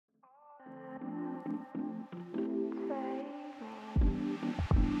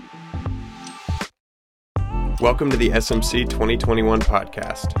Welcome to the SMC 2021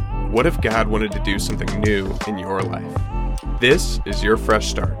 podcast. What if God wanted to do something new in your life? This is your fresh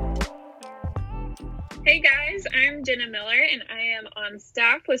start. Hey guys, I'm Jenna Miller and I am on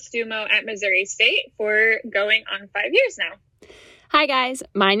staff with STUMO at Missouri State for going on 5 years now. Hi guys,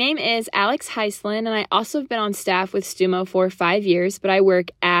 my name is Alex Heisland and I also have been on staff with STUMO for 5 years, but I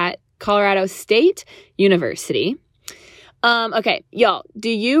work at Colorado State University. Okay, y'all, do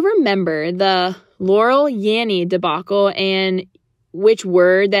you remember the Laurel Yanny debacle and which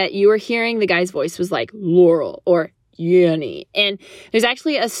word that you were hearing? The guy's voice was like Laurel or Yanny. And there's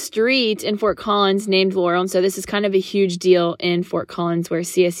actually a street in Fort Collins named Laurel. And so this is kind of a huge deal in Fort Collins where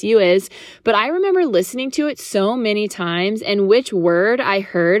CSU is. But I remember listening to it so many times and which word I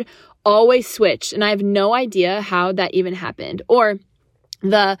heard always switched. And I have no idea how that even happened. Or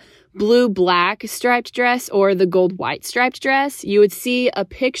the blue-black striped dress or the gold-white striped dress, you would see a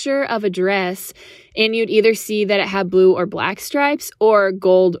picture of a dress and you'd either see that it had blue or black stripes or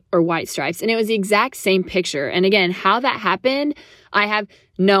gold or white stripes. And it was the exact same picture. And again, how that happened, I have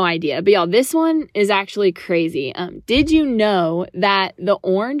no idea. But y'all, this one is actually crazy. Did you know that the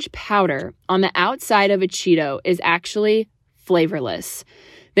orange powder on the outside of a Cheeto is actually flavorless?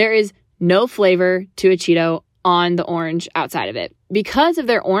 There is no flavor to a Cheeto on the orange outside of it. Because of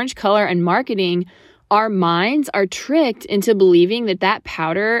their orange color and marketing, our minds are tricked into believing that that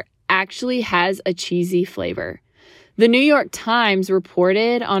powder actually has a cheesy flavor. The New York Times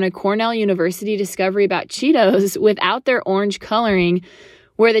reported on a Cornell University discovery about Cheetos without their orange coloring,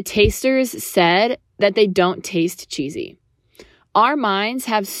 where the tasters said that they don't taste cheesy. Our minds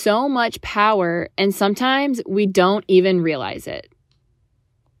have so much power, and sometimes we don't even realize it.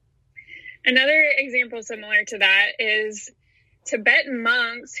 Another example similar to that is Tibetan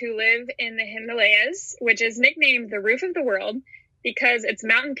monks who live in the Himalayas, which is nicknamed the roof of the world because its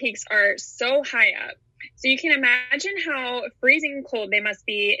mountain peaks are so high up. So you can imagine how freezing cold they must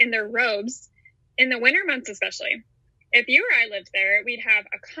be in their robes in the winter months especially. If you or I lived there, we'd have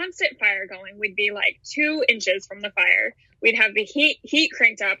a constant fire going. We'd be like 2 inches from the fire. We'd have the heat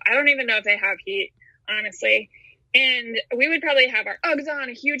cranked up. I don't even know if they have heat, honestly. And we would probably have our Uggs on,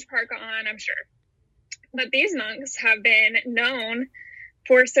 a huge parka on, I'm sure. But these monks have been known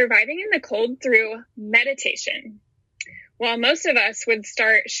for surviving in the cold through meditation. While most of us would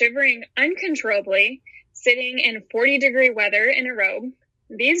start shivering uncontrollably, sitting in 40-degree weather in a robe,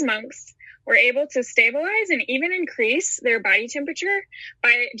 these monks were able to stabilize and even increase their body temperature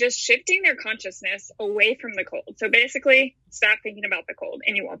by just shifting their consciousness away from the cold. So basically, stop thinking about the cold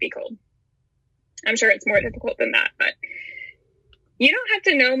and you won't be cold. I'm sure it's more difficult than that, but you don't have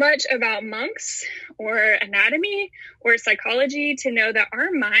to know much about monks or anatomy or psychology to know that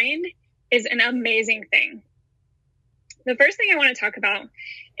our mind is an amazing thing. The first thing I want to talk about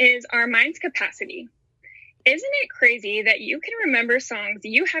is our mind's capacity. Isn't it crazy that you can remember songs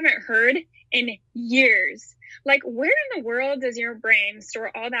you haven't heard in years? Like, where in the world does your brain store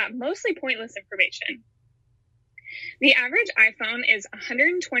all that mostly pointless information? The average iPhone is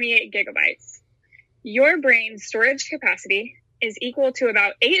 128 gigabytes. Your brain's storage capacity is equal to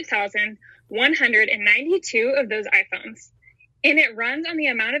about 8,192 of those iPhones, and it runs on the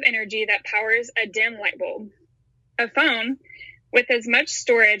amount of energy that powers a dim light bulb. A phone with as much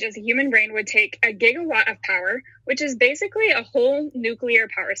storage as a human brain would take a gigawatt of power, which is basically a whole nuclear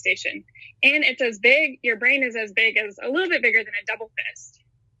power station. And it's as big, your brain is as big as a little bit bigger than a double fist.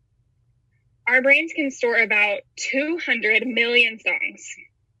 Our brains can store about 200 million songs.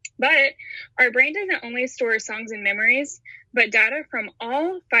 But our brain doesn't only store songs and memories, but data from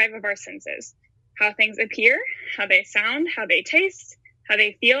all 5 of our senses: how things appear, how they sound, how they taste, how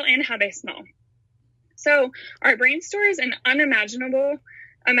they feel, and how they smell. So our brain stores an unimaginable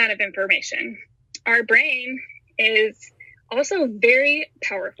amount of information. Our brain is also very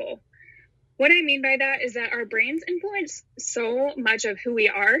powerful. What I mean by that is that our brains influence so much of who we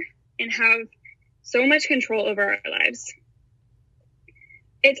are and have so much control over our lives.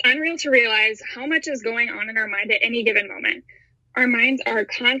 It's unreal to realize how much is going on in our mind at any given moment. Our minds are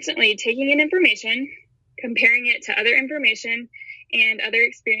constantly taking in information, comparing it to other information and other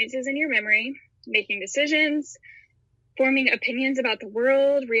experiences in your memory, making decisions, forming opinions about the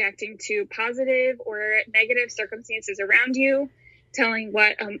world, reacting to positive or negative circumstances around you, telling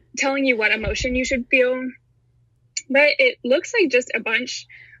you what emotion you should feel. But it looks like just a bunch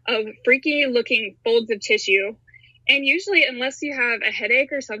of freaky looking folds of tissue. And usually, unless you have a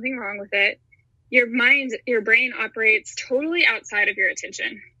headache or something wrong with it, your brain operates totally outside of your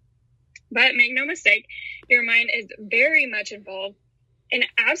attention. But make no mistake, your mind is very much involved in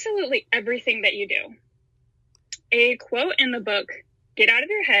absolutely everything that you do. A quote in the book, Get Out of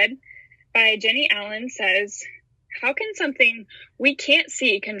Your Head, by Jenny Allen says, how can something we can't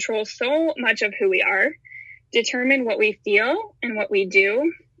see control so much of who we are, determine what we feel and what we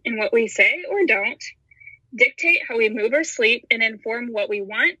do and what we say or don't, dictate how we move or sleep, and inform what we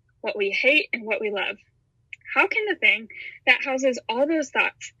want, what we hate, and what we love? How can the thing that houses all those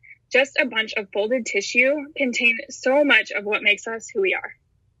thoughts, just a bunch of folded tissue, contain so much of what makes us who we are?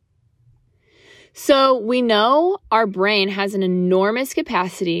 So we know our brain has an enormous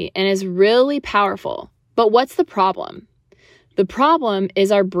capacity and is really powerful. But what's the problem? The problem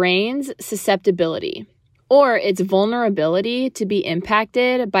is our brain's susceptibility, or its vulnerability to be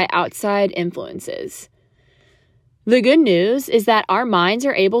impacted by outside influences. The good news is that our minds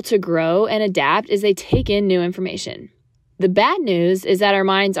are able to grow and adapt as they take in new information. The bad news is that our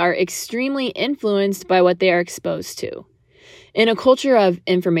minds are extremely influenced by what they are exposed to. In a culture of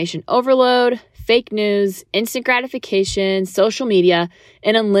information overload, fake news, instant gratification, social media,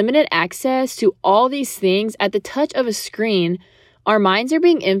 and unlimited access to all these things at the touch of a screen, our minds are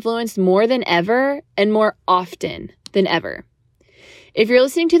being influenced more than ever and more often than ever. If you're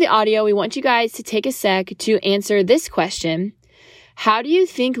listening to the audio, we want you guys to take a sec to answer this question. How do you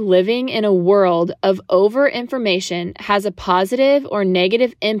think living in a world of over-information has a positive or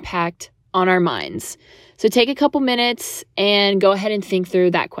negative impact on our minds? So take a couple minutes and go ahead and think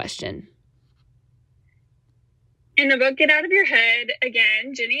through that question. In the book, Get Out of Your Head,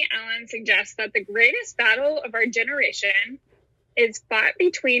 again, Jenny Allen suggests that the greatest battle of our generation is fought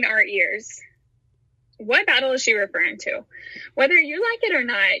between our ears. What battle is she referring to? Whether you like it or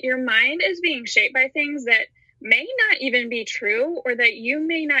not, your mind is being shaped by things that may not even be true or that you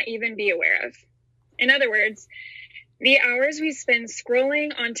may not even be aware of. In other words, the hours we spend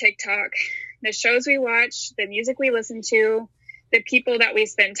scrolling on TikTok, the shows we watch, the music we listen to, the people that we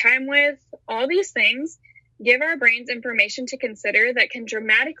spend time with, all these things give our brains information to consider that can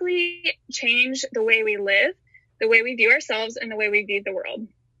dramatically change the way we live, the way we view ourselves, and the way we view the world.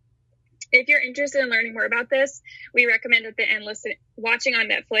 If you're interested in learning more about this, we recommend at the end watching on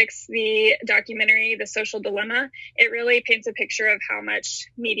Netflix the documentary, The Social Dilemma. It really paints a picture of how much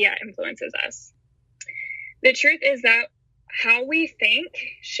media influences us. The truth is that how we think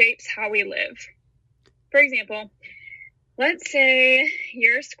shapes how we live. For example, let's say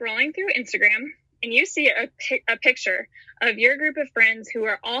you're scrolling through Instagram and you see a picture of your group of friends who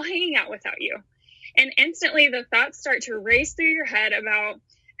are all hanging out without you. And instantly the thoughts start to race through your head about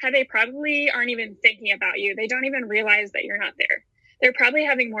how they probably aren't even thinking about you. They don't even realize that you're not there. They're probably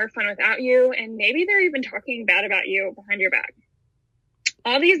having more fun without you, and maybe they're even talking bad about you behind your back.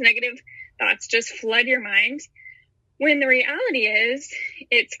 All these negative thoughts just flood your mind, when the reality is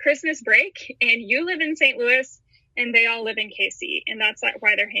it's Christmas break and you live in St. Louis and they all live in KC, and that's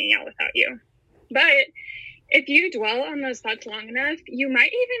why they're hanging out without you. But if you dwell on those thoughts long enough, you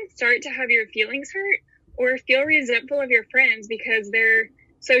might even start to have your feelings hurt or feel resentful of your friends because they're,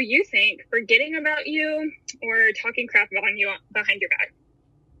 so you think, forgetting about you or talking crap on you behind your back.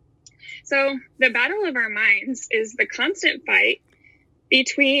 So the battle of our minds is the constant fight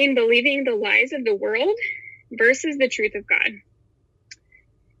between believing the lies of the world versus the truth of God.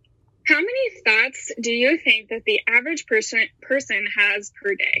 How many thoughts do you think that the average person has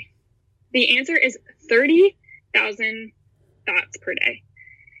per day? The answer is 30,000 thoughts per day.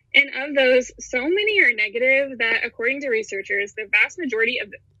 And of those, so many are negative that, according to researchers, the vast majority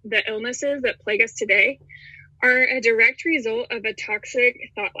of the illnesses that plague us today are a direct result of a toxic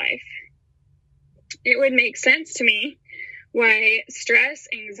thought life. It would make sense to me why stress,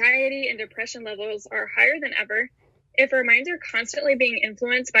 anxiety, and depression levels are higher than ever if our minds are constantly being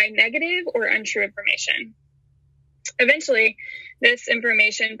influenced by negative or untrue information. Eventually, this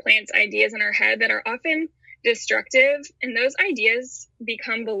information plants ideas in our head that are often destructive, and those ideas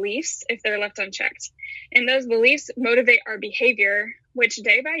become beliefs if they're left unchecked. And those beliefs motivate our behavior, which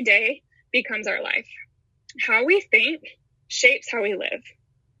day by day becomes our life. How we think shapes how we live.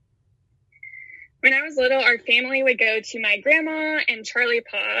 When I was little, our family would go to my grandma and Charlie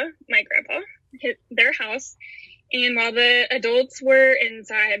Pa, my grandpa, their house, and while the adults were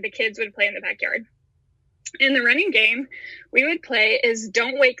inside, the kids would play in the backyard. In the running game we would play is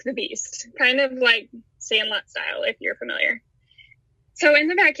Don't Wake the Beast, kind of like Sandlot style, if you're familiar. So in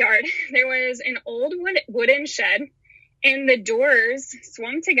the backyard, there was an old wooden shed, and the doors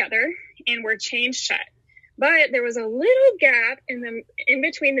swung together and were chained shut. But there was a little gap in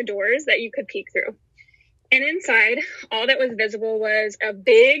between the doors that you could peek through. And inside, all that was visible was a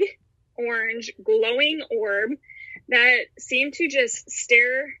big, orange, glowing orb that seemed to just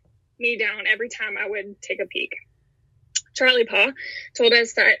stare me down every time I would take a peek. Charlie Pa told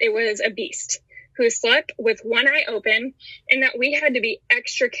us that it was a beast. who slept with one eye open, and that we had to be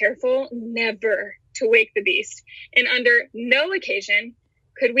extra careful never to wake the beast. And under no occasion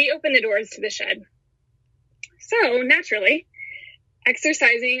could we open the doors to the shed. So naturally,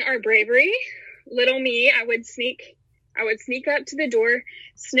 exercising our bravery, little me, I would sneak up to the door,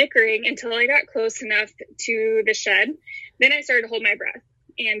 snickering until I got close enough to the shed. Then I started to hold my breath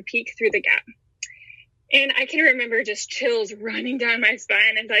and peek through the gap. And I can remember just chills running down my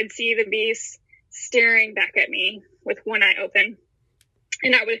spine as I'd see the beast staring back at me with one eye open.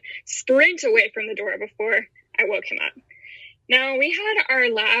 And I would sprint away from the door before I woke him up. Now, we had our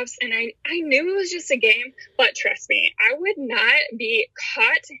laughs, and I knew it was just a game, but trust me, I would not be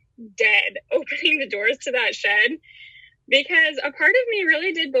caught dead opening the doors to that shed, because a part of me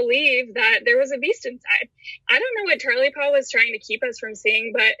really did believe that there was a beast inside. I don't know what Charlie Paul was trying to keep us from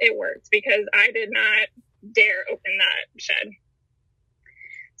seeing, but it worked, because I did not dare open that shed.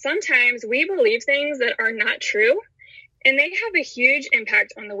 Sometimes we believe things that are not true, and they have a huge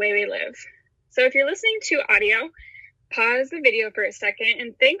impact on the way we live. So if you're listening to audio, pause the video for a second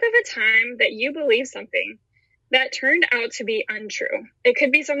and think of a time that you believed something that turned out to be untrue. It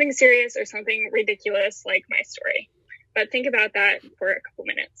could be something serious or something ridiculous like my story. But think about that for a couple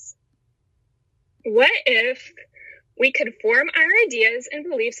minutes. What if we could form our ideas and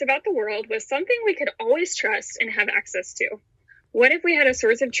beliefs about the world with something we could always trust and have access to? What if we had a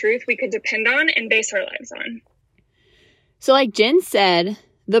source of truth we could depend on and base our lives on? So like Jen said,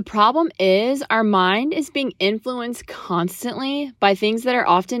 the problem is our mind is being influenced constantly by things that are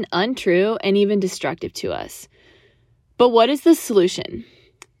often untrue and even destructive to us. But what is the solution?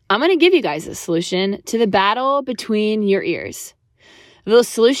 I'm going to give you guys a solution to the battle between your ears. The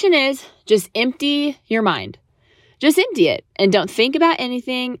solution is just empty your mind. Just empty it and don't think about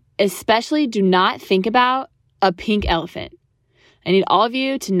anything, especially do not think about a pink elephant. I need all of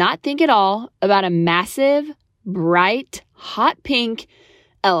you to not think at all about a massive, bright, hot pink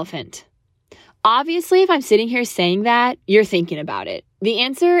elephant. Obviously, if I'm sitting here saying that, you're thinking about it. The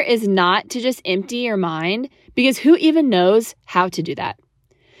answer is not to just empty your mind, because who even knows how to do that?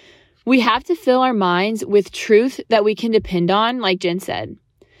 We have to fill our minds with truth that we can depend on, like Jen said.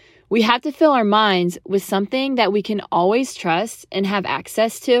 We have to fill our minds with something that we can always trust and have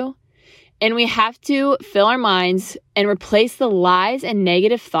access to. And we have to fill our minds and replace the lies and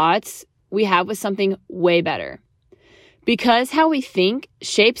negative thoughts we have with something way better. Because how we think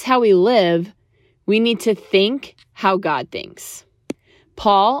shapes how we live, we need to think how God thinks.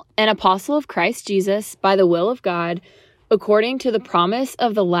 Paul, an apostle of Christ Jesus, by the will of God, according to the promise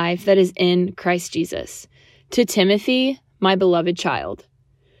of the life that is in Christ Jesus, to Timothy, my beloved child.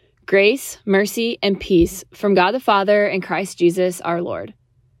 Grace, mercy, and peace from God the Father and Christ Jesus our Lord.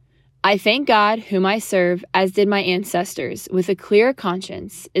 I thank God, whom I serve, as did my ancestors, with a clear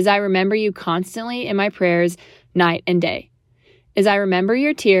conscience, as I remember you constantly in my prayers, night and day. As I remember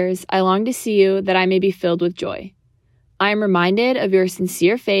your tears, I long to see you, that I may be filled with joy. I am reminded of your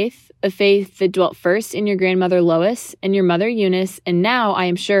sincere faith, a faith that dwelt first in your grandmother Lois and your mother Eunice, and now, I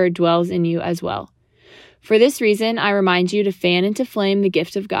am sure, dwells in you as well. For this reason, I remind you to fan into flame the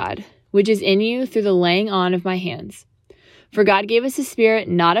gift of God, which is in you through the laying on of my hands. For God gave us a spirit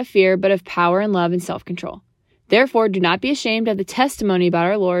not of fear, but of power and love and self-control. Therefore, do not be ashamed of the testimony about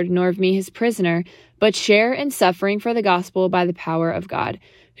our Lord, nor of me his prisoner, but share in suffering for the gospel by the power of God,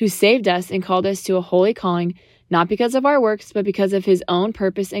 who saved us and called us to a holy calling, not because of our works, but because of his own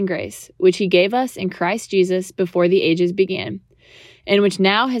purpose and grace, which he gave us in Christ Jesus before the ages began, and which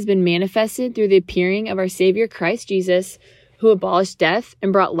now has been manifested through the appearing of our Savior Christ Jesus, who abolished death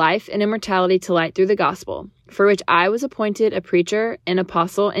and brought life and immortality to light through the gospel, for which I was appointed a preacher, an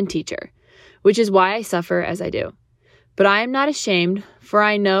apostle, and teacher, which is why I suffer as I do. But I am not ashamed, for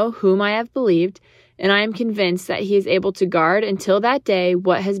I know whom I have believed, and I am convinced that he is able to guard until that day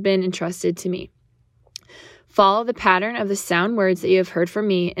what has been entrusted to me. Follow the pattern of the sound words that you have heard from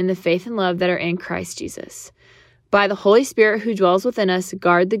me in the faith and love that are in Christ Jesus. By the Holy Spirit who dwells within us,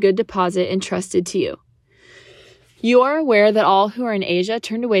 guard the good deposit entrusted to you. You are aware that all who are in Asia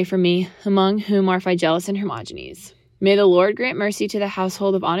turned away from me, among whom are Phygelus and Hermogenes. May the Lord grant mercy to the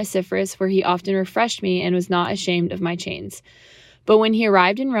household of Onesiphorus, where he often refreshed me and was not ashamed of my chains. But when he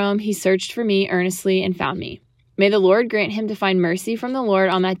arrived in Rome, he searched for me earnestly and found me. May the Lord grant him to find mercy from the Lord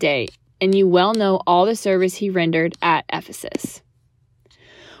on that day, and you well know all the service he rendered at Ephesus.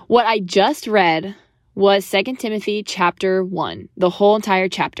 What I just read was 2 Timothy chapter 1, the whole entire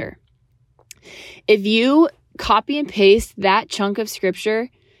chapter. If you copy and paste that chunk of scripture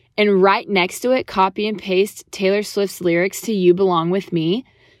and right next to it copy and paste Taylor Swift's lyrics to You Belong With Me,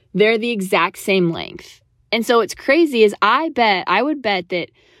 they're the exact same length. And so what's crazy is I would bet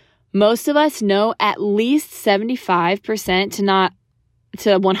that Most of us know at least 75%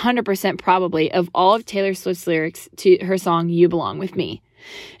 to 100% probably of all of Taylor Swift's lyrics to her song, You Belong With Me.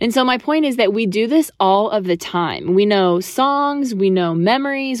 And so my point is that we do this all of the time. We know songs, we know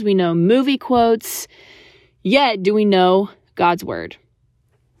memories, we know movie quotes, yet do we know God's word?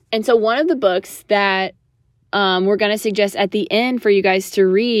 And so one of the books that we're going to suggest at the end for you guys to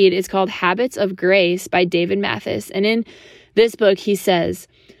read is called Habits of Grace by David Mathis. And in this book, he says,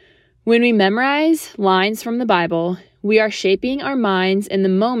 when we memorize lines from the Bible, we are shaping our minds in the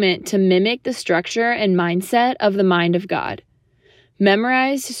moment to mimic the structure and mindset of the mind of God.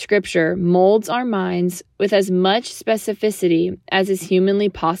 Memorized scripture molds our minds with as much specificity as is humanly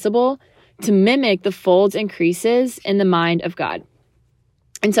possible to mimic the folds and creases in the mind of God.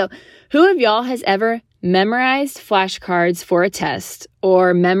 And so, who of y'all has ever memorized flashcards for a test,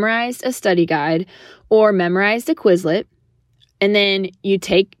 or memorized a study guide, or memorized a Quizlet, and then you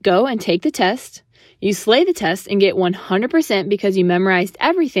go and take the test, you slay the test and get 100% because you memorized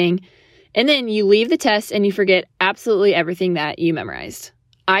everything, and then you leave the test and you forget absolutely everything that you memorized?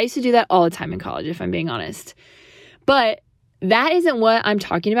 I used to do that all the time in college, if I'm being honest. But that isn't what I'm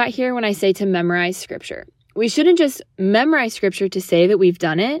talking about here when I say to memorize scripture. We shouldn't just memorize scripture to say that we've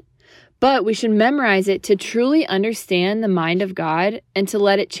done it, but we should memorize it to truly understand the mind of God and to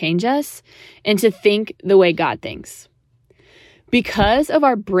let it change us and to think the way God thinks. Because of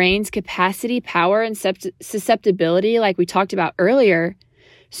our brain's capacity, power, and susceptibility, like we talked about earlier,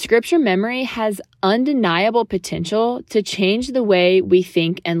 scripture memory has undeniable potential to change the way we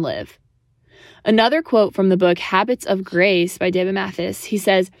think and live. Another quote from the book Habits of Grace by David Mathis, he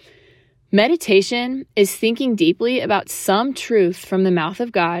says, meditation is thinking deeply about some truth from the mouth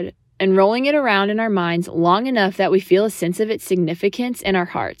of God and rolling it around in our minds long enough that we feel a sense of its significance in our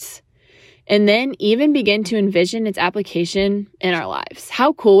hearts, and then even begin to envision its application in our lives.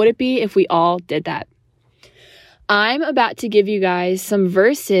 How cool would it be if we all did that? I'm about to give you guys some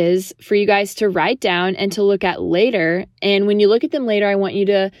verses for you guys to write down and to look at later. And when you look at them later, I want you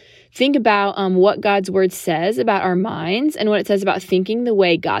to think about what God's word says about our minds and what it says about thinking the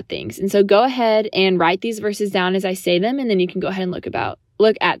way God thinks. And so go ahead and write these verses down as I say them, and then you can go ahead and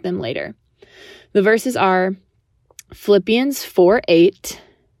look at them later. The verses are Philippians 4:8,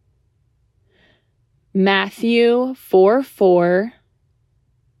 Matthew 4:4,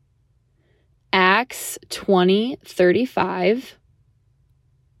 Acts 20:35,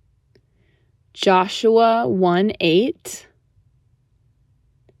 Joshua 1:8,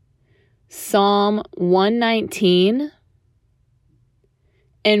 Psalm 119,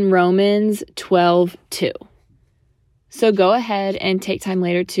 and Romans 12:2. So go ahead and take time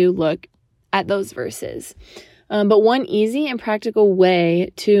later to look at those verses. But one easy and practical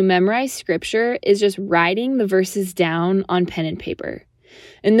way to memorize scripture is just writing the verses down on pen and paper.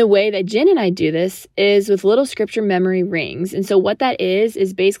 And the way that Jen and I do this is with little scripture memory rings. And so what that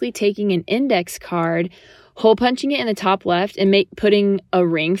is basically taking an index card, hole punching it in the top left, and putting a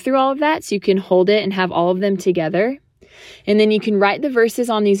ring through all of that so you can hold it and have all of them together. And then you can write the verses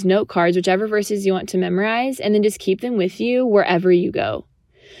on these note cards, whichever verses you want to memorize, and then just keep them with you wherever you go.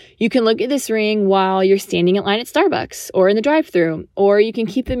 You can look at this ring while you're standing in line at Starbucks or in the drive-thru, or you can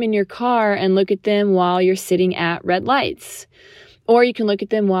keep them in your car and look at them while you're sitting at red lights, or you can look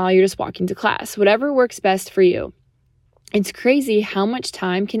at them while you're just walking to class, whatever works best for you. It's crazy how much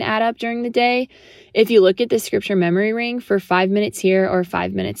time can add up during the day if you look at the scripture memory ring for 5 minutes here or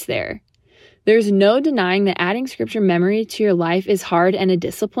 5 minutes there. There's no denying that adding scripture memory to your life is hard and a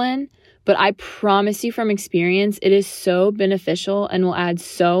discipline, but I promise you from experience, it is so beneficial and will add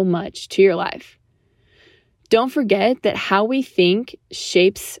so much to your life. Don't forget that how we think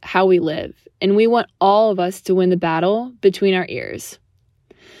shapes how we live, and we want all of us to win the battle between our ears.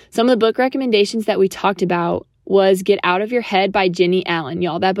 Some of the book recommendations that we talked about was Get Out of Your Head by Jenny Allen.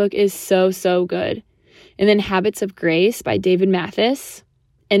 Y'all, that book is so, so good. And then Habits of Grace by David Mathis.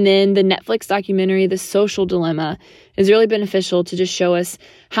 And then the Netflix documentary, The Social Dilemma, is really beneficial to just show us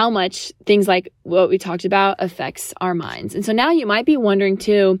how much things like what we talked about affects our minds. And so now you might be wondering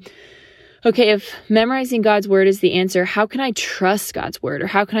too, okay, if memorizing God's word is the answer, how can I trust God's word, or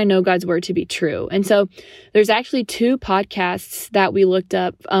how can I know God's word to be true? And so there's actually 2 podcasts that we looked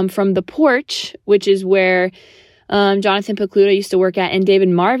up from The Porch, which is where Jonathan Pokluda used to work at, and David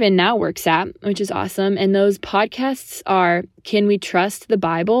Marvin now works at, which is awesome. And those podcasts are Can We Trust the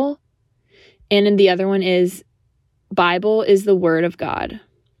Bible? And then the other one is Bible is the Word of God.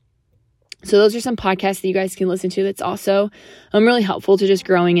 So those are some podcasts that you guys can listen to that's also really helpful to just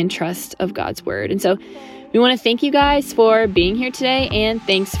growing in trust of God's Word. And so we want to thank you guys for being here today, and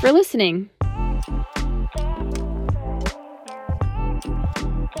thanks for listening.